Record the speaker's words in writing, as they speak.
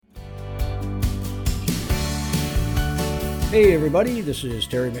Hey everybody, this is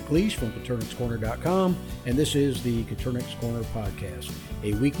Terry McLeish from CoturnixCorner.com, and this is the Coturnix Corner Podcast,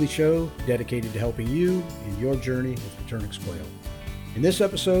 a weekly show dedicated to helping you in your journey with Coturnix quail. In this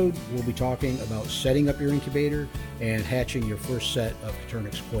episode, we'll be talking about setting up your incubator and hatching your first set of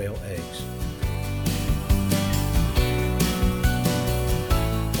Coturnix quail eggs.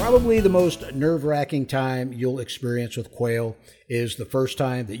 Probably the most nerve-wracking time you'll experience with quail is the first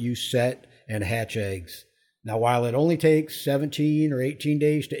time that you set and hatch eggs. Now, while it only takes 17 or 18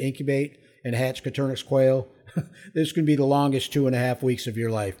 days to incubate and hatch Coturnix quail, this can be the longest 2.5 weeks of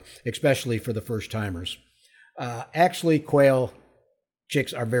your life, especially for the first-timers. Actually, quail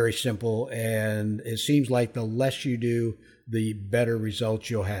chicks are very simple, and it seems like the less you do, the better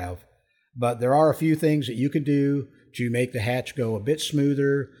results you'll have. But there are a few things that you can do to make the hatch go a bit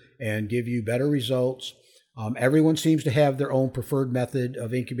smoother and give you better results. Everyone seems to have their own preferred method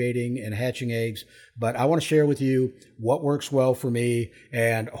of incubating and hatching eggs, but I want to share with you what works well for me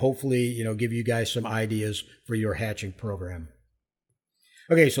and hopefully, give you guys some ideas for your hatching program.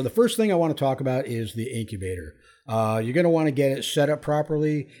 Okay, so the first thing I want to talk about is the incubator. You're going to want to get it set up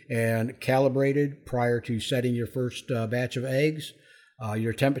properly and calibrated prior to setting your first batch of eggs.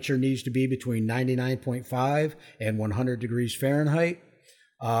 Your temperature needs to be between 99.5 and 100 degrees Fahrenheit.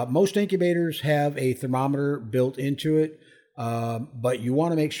 Most incubators have a thermometer built into it, but you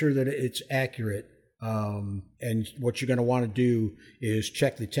want to make sure that it's accurate. And what you're going to want to do is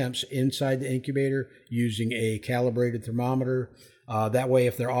check the temps inside the incubator using a calibrated thermometer. That way,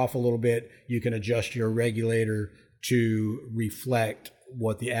 if they're off a little bit, you can adjust your regulator to reflect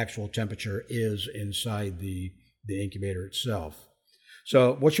what the actual temperature is inside the incubator itself.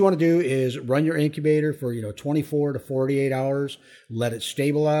 So what you want to do is run your incubator for 24 to 48 hours, let it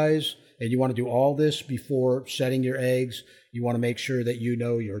stabilize, and you want to do all this before setting your eggs. You want to make sure that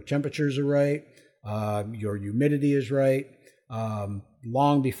your temperatures are right, your humidity is right,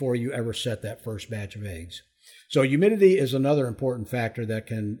 long before you ever set that first batch of eggs. So humidity is another important factor that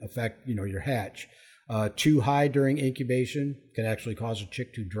can affect your hatch. Too high during incubation can actually cause a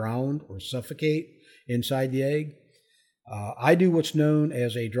chick to drown or suffocate inside the egg. I do what's known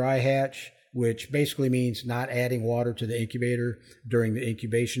as a dry hatch, which basically means not adding water to the incubator during the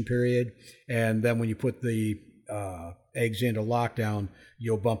incubation period. And then when you put the eggs into lockdown,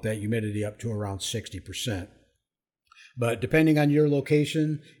 you'll bump that humidity up to around 60%. But depending on your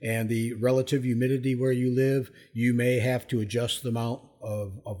location and the relative humidity where you live, you may have to adjust the amount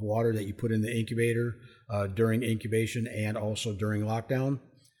of water that you put in the incubator during incubation and also during lockdown.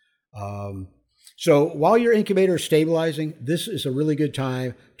 So while your incubator is stabilizing, this is a really good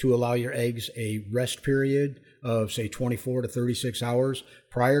time to allow your eggs a rest period of, say, 24 to 36 hours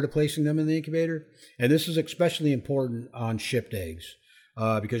prior to placing them in the incubator. And this is especially important on shipped eggs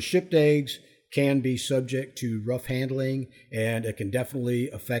because shipped eggs can be subject to rough handling, and it can definitely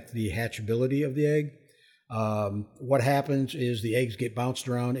affect the hatchability of the egg. What happens is the eggs get bounced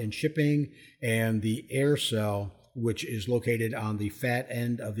around in shipping, and the air cell, which is located on the fat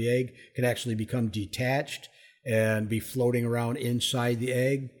end of the egg, can actually become detached and be floating around inside the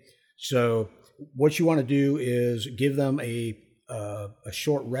egg. So what you want to do is give them a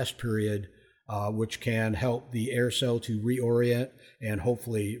short rest period, which can help the air cell to reorient and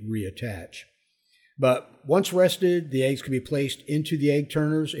hopefully reattach. But once rested, the eggs can be placed into the egg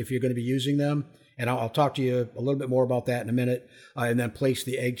turners if you're going to be using them. And I'll talk to you a little bit more about that in a minute. And then place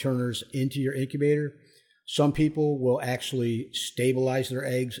the egg turners into your incubator. Some people will actually stabilize their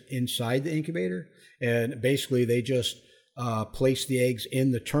eggs inside the incubator, and basically they just place the eggs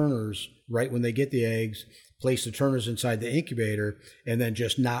in the turners right when they get the eggs, place the turners inside the incubator, and then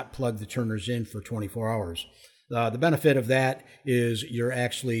just not plug the turners in for 24 hours. The benefit of that is you're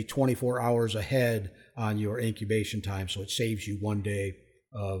actually 24 hours ahead on your incubation time, so it saves you 1 day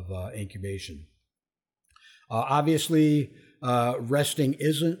of incubation. Obviously, resting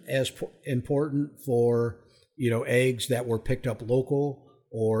isn't as important for eggs that were picked up local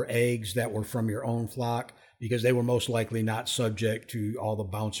or eggs that were from your own flock, because they were most likely not subject to all the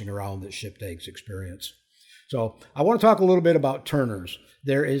bouncing around that shipped eggs experience. So I want to talk a little bit about turners.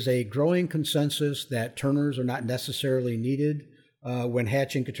 There is a growing consensus that turners are not necessarily needed when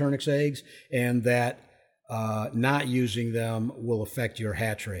hatching Coturnix eggs, and that not using them will affect your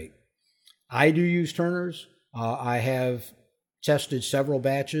hatch rate. I do use turners. I have tested several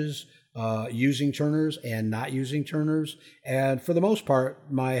batches using turners and not using turners, and for the most part,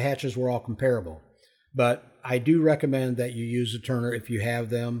 my hatches were all comparable. But I do recommend that you use a turner if you have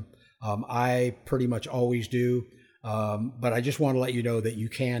them. I pretty much always do, but I just want to let you know that you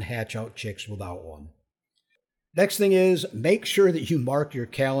can hatch out chicks without one. Next thing is make sure that you mark your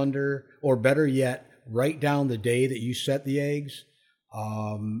calendar, or better yet, write down the day that you set the eggs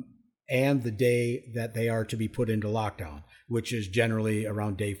and the day that they are to be put into lockdown, which is generally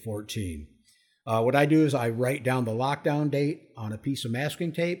around day 14. What I do is I write down the lockdown date on a piece of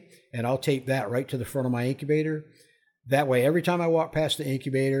masking tape, and I'll tape that right to the front of my incubator. That way, every time I walk past the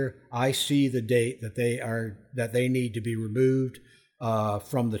incubator, I see the date that they need to be removed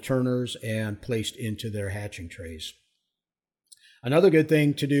from the turners and placed into their hatching trays. Another good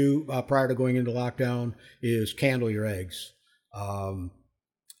thing to do prior to going into lockdown is candle your eggs.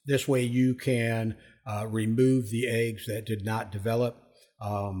 This way you can remove the eggs that did not develop.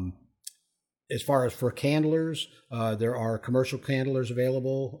 As far as for candlers, there are commercial candlers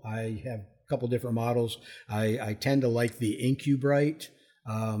available. I have a couple different models. I tend to like the Incubite.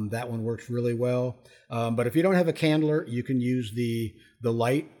 That one works really well. But if you don't have a candler, you can use the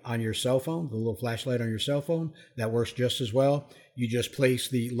light on your cell phone, the little flashlight on your cell phone. That works just as well. You just place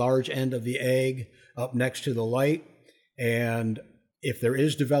the large end of the egg up next to the light, and if there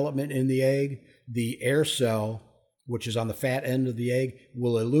is development in the egg, the air cell, which is on the fat end of the egg,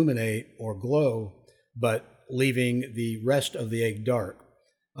 will illuminate or glow, but leaving the rest of the egg dark.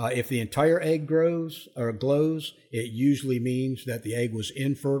 If the entire egg grows or glows, it usually means that the egg was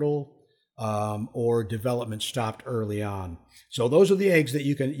infertile or development stopped early on. So those are the eggs that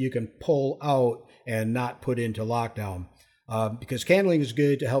you can pull out and not put into lockdown. Because candling is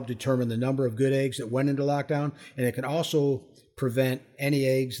good to help determine the number of good eggs that went into lockdown, and it can also prevent any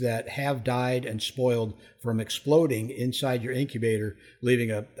eggs that have died and spoiled from exploding inside your incubator,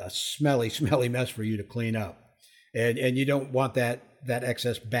 leaving a smelly mess for you to clean up. And you don't want that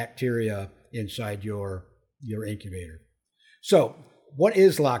excess bacteria inside your incubator. So what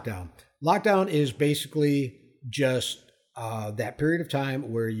is lockdown? Lockdown is basically just that period of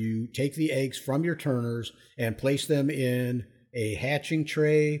time where you take the eggs from your turners and place them in a hatching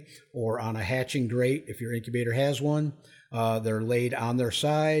tray or on a hatching grate if your incubator has one. They're laid on their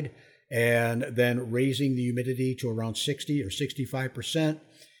side and then raising the humidity to around 60 or 65%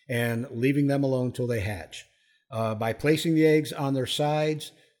 and leaving them alone till they hatch. By placing the eggs on their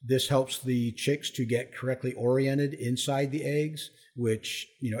sides, this helps the chicks to get correctly oriented inside the eggs, which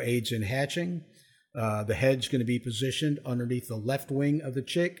aids in hatching. The head's going to be positioned underneath the left wing of the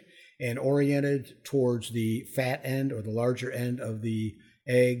chick and oriented towards the fat end or the larger end of the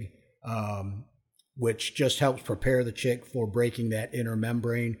egg, which just helps prepare the chick for breaking that inner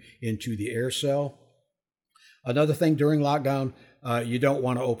membrane into the air cell. Another thing during lockdown, you don't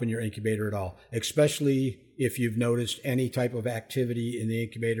want to open your incubator at all, especially if you've noticed any type of activity in the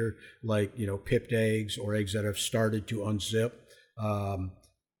incubator, like pipped eggs or eggs that have started to unzip.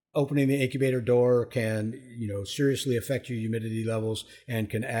 Opening the incubator door can, seriously affect your humidity levels and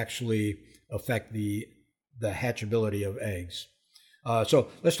can actually affect the hatchability of eggs. So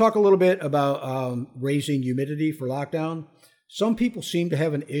let's talk a little bit about raising humidity for lockdown. Some people seem to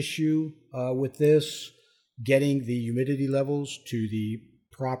have an issue with this, getting the humidity levels to the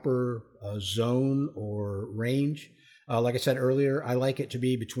proper zone or range. Like I said earlier, I like it to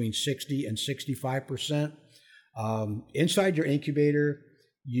be between 60 and 65%. Inside your incubator,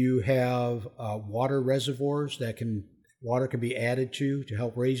 you have water reservoirs water can be added to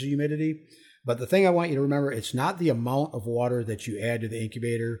help raise the humidity. But the thing I want you to remember, it's not the amount of water that you add to the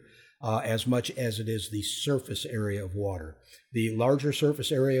incubator as much as it is the surface area of water. The larger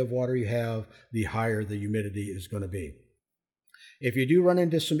surface area of water you have, the higher the humidity is going to be. If you do run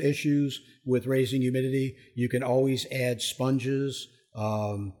into some issues with raising humidity, you can always add sponges.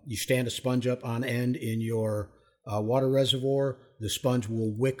 You stand a sponge up on end in your water reservoir. The sponge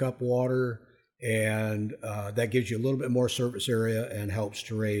will wick up water, and that gives you a little bit more surface area and helps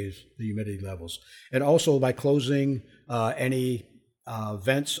to raise the humidity levels. And also by closing any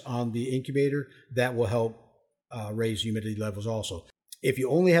vents on the incubator, that will help raise humidity levels also. If you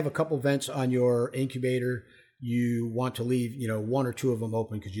only have a couple vents on your incubator, you want to leave one or two of them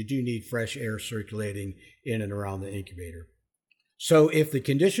open because you do need fresh air circulating in and around the incubator. So if the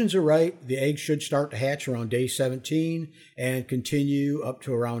conditions are right, the eggs should start to hatch around day 17 and continue up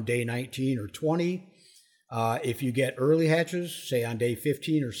to around day 19 or 20. If you get early hatches, say on day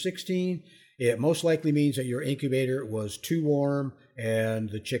 15 or 16, it most likely means that your incubator was too warm and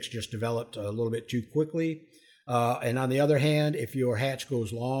the chicks just developed a little bit too quickly. And on the other hand, if your hatch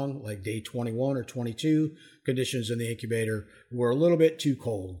goes long, like day 21 or 22, conditions in the incubator were a little bit too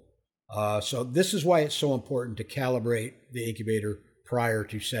cold. So this is why it's so important to calibrate the incubator prior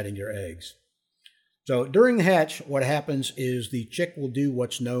to setting your eggs. So during the hatch, what happens is the chick will do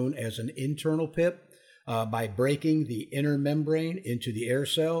what's known as an internal pip by breaking the inner membrane into the air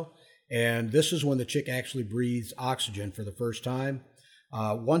cell. And this is when the chick actually breathes oxygen for the first time.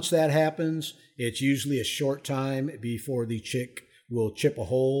 Once that happens, it's usually a short time before the chick will chip a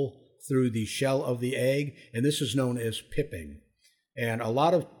hole through the shell of the egg, and this is known as pipping. And a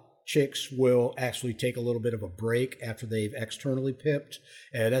lot of chicks will actually take a little bit of a break after they've externally pipped,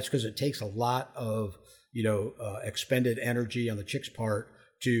 and that's because it takes a lot of expended energy on the chick's part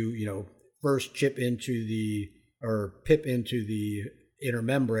to first pip into the inner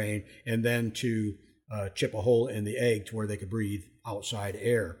membrane, and then to chip a hole in the egg to where they could breathe outside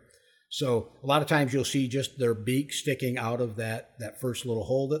air. So a lot of times you'll see just their beak sticking out of that first little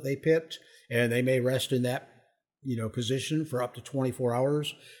hole that they pipped, and they may rest in that position for up to 24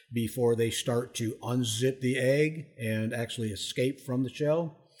 hours before they start to unzip the egg and actually escape from the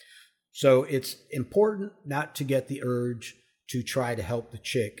shell. So it's important not to get the urge to try to help the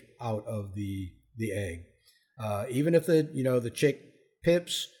chick out of the egg. Even if the chick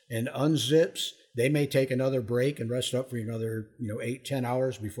pips and unzips, they may take another break and rest up for another 8-10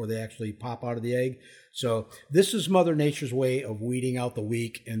 hours before they actually pop out of the egg. So this is Mother Nature's way of weeding out the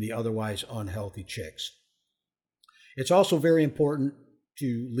weak and the otherwise unhealthy chicks. It's also very important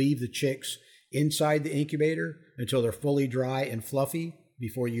to leave the chicks inside the incubator until they're fully dry and fluffy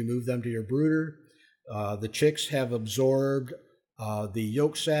before you move them to your brooder. The chicks have absorbed the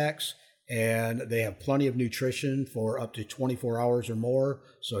yolk sacs, and they have plenty of nutrition for up to 24 hours or more,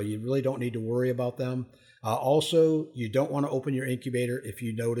 so you really don't need to worry about them. Also, you don't want to open your incubator if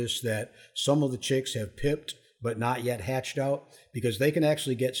you notice that some of the chicks have pipped but not yet hatched out, because they can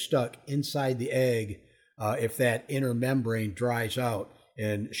actually get stuck inside the egg if that inner membrane dries out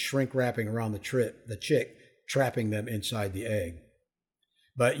and shrink wrapping around the chick, trapping them inside the egg.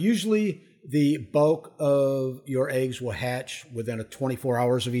 But usually the bulk of your eggs will hatch within 24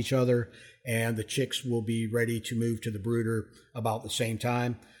 hours of each other, and the chicks will be ready to move to the brooder about the same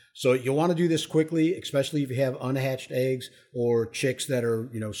time. So you'll want to do this quickly, especially if you have unhatched eggs or chicks that are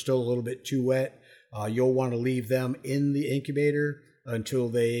still a little bit too wet. You'll want to leave them in the incubator until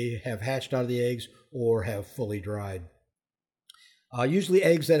they have hatched out of the eggs or have fully dried. Usually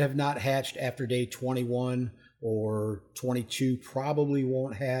eggs that have not hatched after day 21 or 22 probably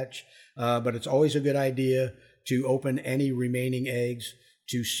won't hatch, but it's always a good idea to open any remaining eggs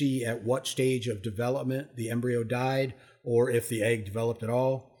to see at what stage of development the embryo died, or if the egg developed at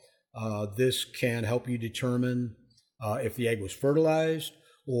all. This can help you determine if the egg was fertilized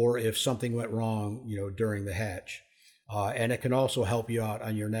or if something went wrong during the hatch. And it can also help you out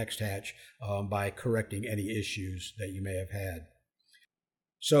on your next hatch by correcting any issues that you may have had.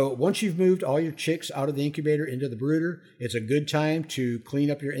 So once you've moved all your chicks out of the incubator into the brooder, it's a good time to clean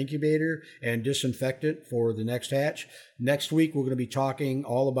up your incubator and disinfect it for the next hatch. Next week, we're going to be talking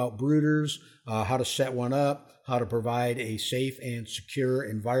all about brooders, how to set one up, how to provide a safe and secure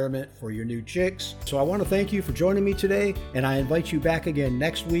environment for your new chicks. So I want to thank you for joining me today, and I invite you back again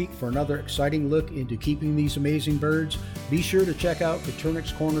next week for another exciting look into keeping these amazing birds. Be sure to check out the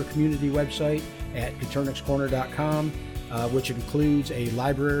Turnix Corner community website at turnixcorner.com. Which includes a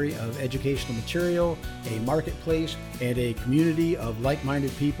library of educational material, a marketplace, and a community of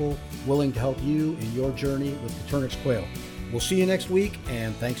like-minded people willing to help you in your journey with the Turnix quail. We'll see you next week,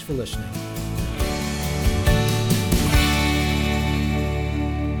 and thanks for listening.